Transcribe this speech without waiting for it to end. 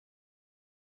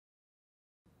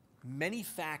Many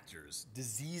factors,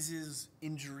 diseases,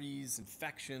 injuries,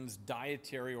 infections,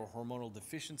 dietary or hormonal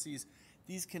deficiencies,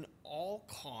 these can all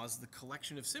cause the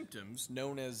collection of symptoms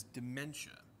known as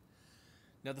dementia.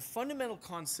 Now, the fundamental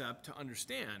concept to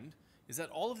understand is that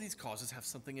all of these causes have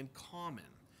something in common.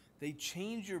 They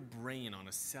change your brain on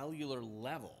a cellular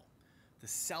level. The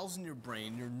cells in your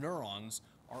brain, your neurons,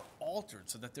 are altered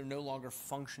so that they're no longer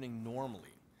functioning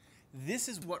normally. This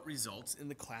is what results in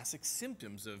the classic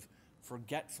symptoms of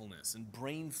forgetfulness and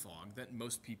brain fog that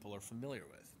most people are familiar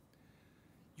with.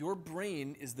 Your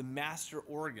brain is the master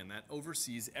organ that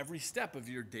oversees every step of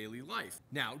your daily life.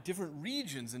 Now, different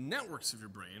regions and networks of your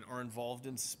brain are involved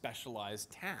in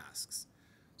specialized tasks.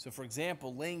 So, for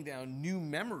example, laying down new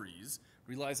memories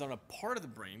relies on a part of the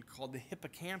brain called the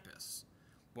hippocampus,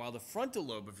 while the frontal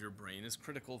lobe of your brain is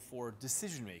critical for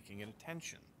decision-making and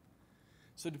attention.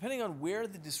 So depending on where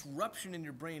the disruption in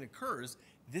your brain occurs,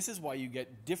 this is why you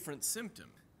get different symptoms.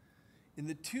 In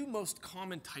the two most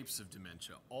common types of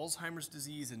dementia, Alzheimer's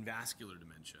disease and vascular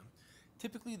dementia,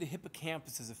 typically the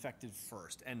hippocampus is affected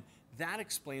first, and that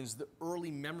explains the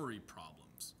early memory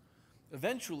problems.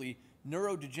 Eventually,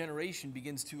 neurodegeneration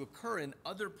begins to occur in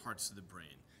other parts of the brain,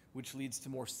 which leads to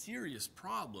more serious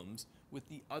problems with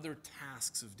the other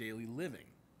tasks of daily living.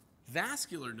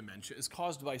 Vascular dementia is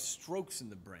caused by strokes in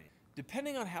the brain.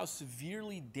 Depending on how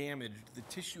severely damaged the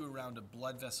tissue around a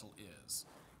blood vessel is,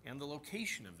 and the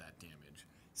location of that damage,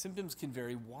 symptoms can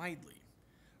vary widely.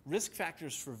 Risk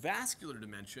factors for vascular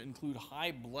dementia include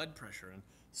high blood pressure and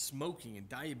smoking and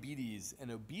diabetes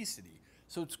and obesity,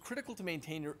 so it's critical to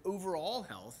maintain your overall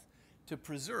health to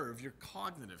preserve your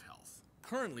cognitive health.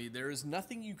 Currently, there is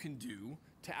nothing you can do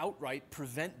to outright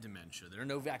prevent dementia. There are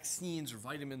no vaccines or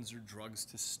vitamins or drugs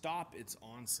to stop its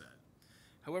onset.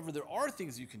 However, there are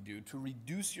things you can do to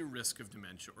reduce your risk of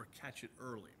dementia or catch it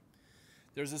early.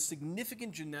 There's a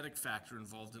significant genetic factor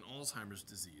involved in Alzheimer's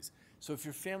disease, so if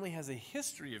your family has a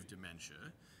history of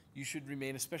dementia, you should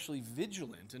remain especially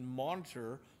vigilant and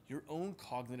monitor your own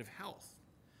cognitive health.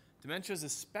 Dementia is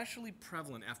especially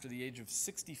prevalent after the age of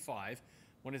 65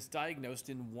 when it's diagnosed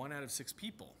in 1 out of 6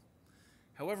 people.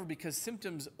 However, because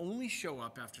symptoms only show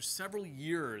up after several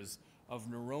years of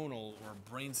neuronal or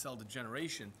brain cell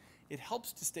degeneration, it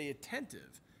helps to stay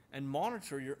attentive and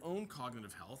monitor your own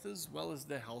cognitive health as well as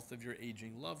the health of your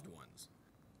aging loved ones.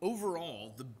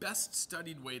 Overall, the best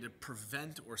studied way to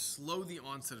prevent or slow the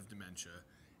onset of dementia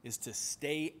is to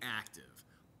stay active,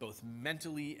 both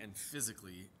mentally and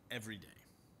physically, every day.